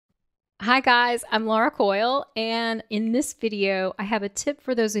Hi guys, I'm Laura Coyle, and in this video I have a tip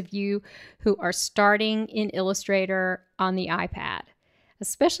for those of you who are starting in Illustrator on the iPad,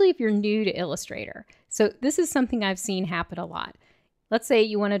 especially if you're new to Illustrator. So this is something I've seen happen a lot. Let's say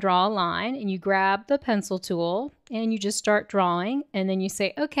you want to draw a line and you grab the pencil tool and you just start drawing, and then you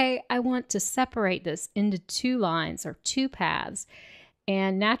say, okay, I want to separate this into two lines or two paths,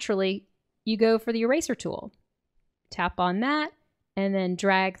 and naturally you go for the eraser tool. Tap on that and then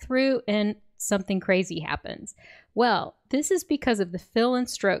drag through and something crazy happens. Well, this is because of the fill and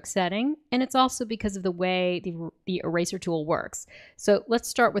stroke setting, and it's also because of the way the eraser tool works. So let's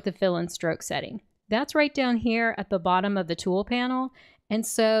start with the fill and stroke setting. That's right down here at the bottom of the tool panel. And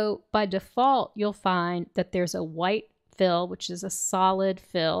so by default, you'll find that there's a white fill, which is a solid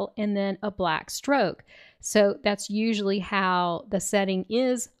fill, and then a black stroke. So that's usually how the setting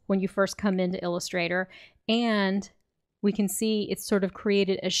is when you first come into Illustrator. And we can see it's sort of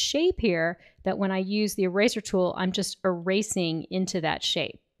created a shape here that when I use the eraser tool, I'm just erasing into that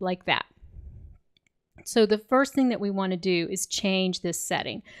shape like that. So the first thing that we want to do is change this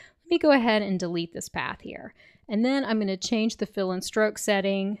setting. Let me go ahead and delete this path here. And then I'm going to change the fill and stroke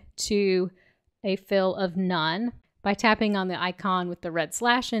setting to a fill of none by tapping on the icon with the red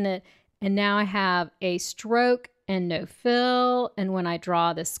slash in it. And now I have a stroke and no fill, and when I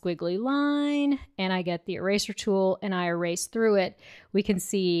draw this squiggly line and I get the eraser tool and I erase through it, we can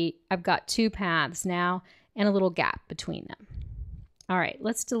see I've got two paths now and a little gap between them. All right,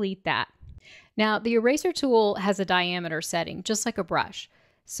 let's delete that. Now the eraser tool has a diameter setting, just like a brush.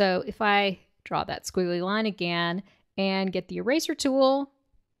 So if I draw that squiggly line again and get the eraser tool,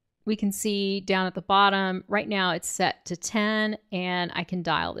 we can see down at the bottom, right now it's set to 10, and I can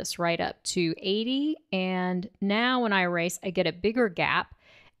dial this right up to 80. And now when I erase, I get a bigger gap.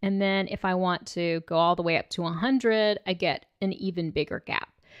 And then if I want to go all the way up to 100, I get an even bigger gap.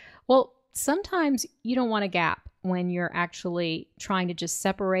 Well, sometimes you don't want a gap when you're actually trying to just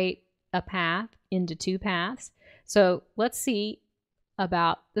separate a path into two paths. So let's see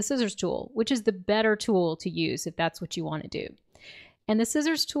about the scissors tool, which is the better tool to use if that's what you want to do. And the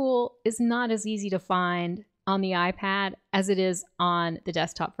scissors tool is not as easy to find on the iPad as it is on the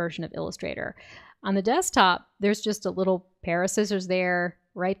desktop version of Illustrator. On the desktop, there's just a little pair of scissors there,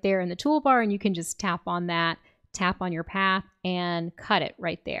 right there in the toolbar, and you can just tap on that, tap on your path, and cut it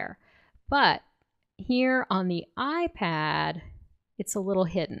right there. But here on the iPad, it's a little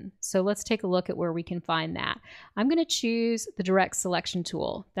hidden. So let's take a look at where we can find that. I'm going to choose the direct selection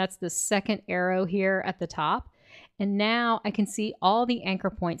tool. That's the second arrow here at the top. And now I can see all the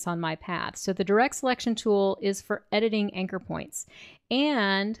anchor points on my path. So the direct selection tool is for editing anchor points.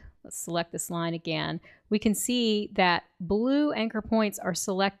 And let's select this line again. We can see that blue anchor points are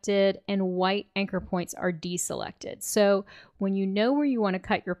selected and white anchor points are deselected. So when you know where you want to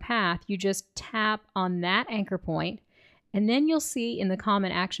cut your path, you just tap on that anchor point. And then you'll see in the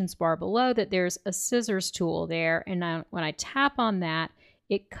common actions bar below that there's a scissors tool there. And now when I tap on that,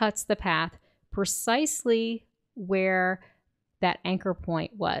 it cuts the path precisely where that anchor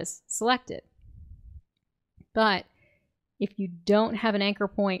point was selected. But if you don't have an anchor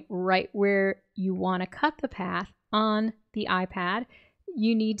point right where you want to cut the path on the iPad,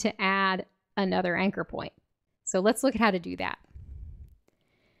 you need to add another anchor point. So let's look at how to do that.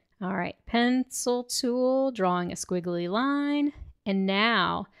 All right, pencil tool, drawing a squiggly line, and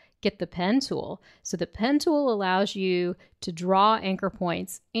now get the pen tool. So the pen tool allows you to draw anchor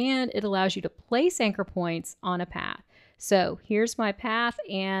points, and it allows you to place anchor points on a path. So here's my path,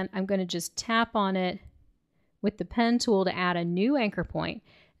 and I'm going to just tap on it with the pen tool to add a new anchor point.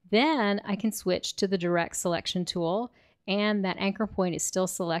 Then I can switch to the direct selection tool, and that anchor point is still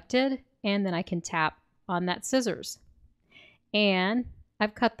selected, and then I can tap on that scissors. And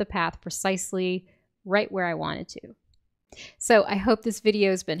I've cut the path precisely right where I wanted to. So I hope this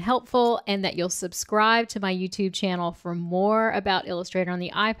video has been helpful and that you'll subscribe to my YouTube channel for more about Illustrator on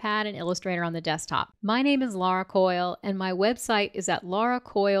the iPad and Illustrator on the desktop. My name is Laura Coyle, and my website is at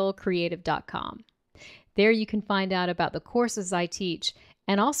lauracoylecreative.com. There you can find out about the courses I teach,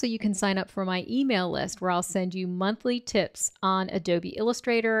 and also you can sign up for my email list where I'll send you monthly tips on Adobe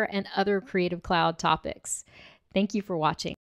Illustrator and other Creative Cloud topics. Thank you for watching.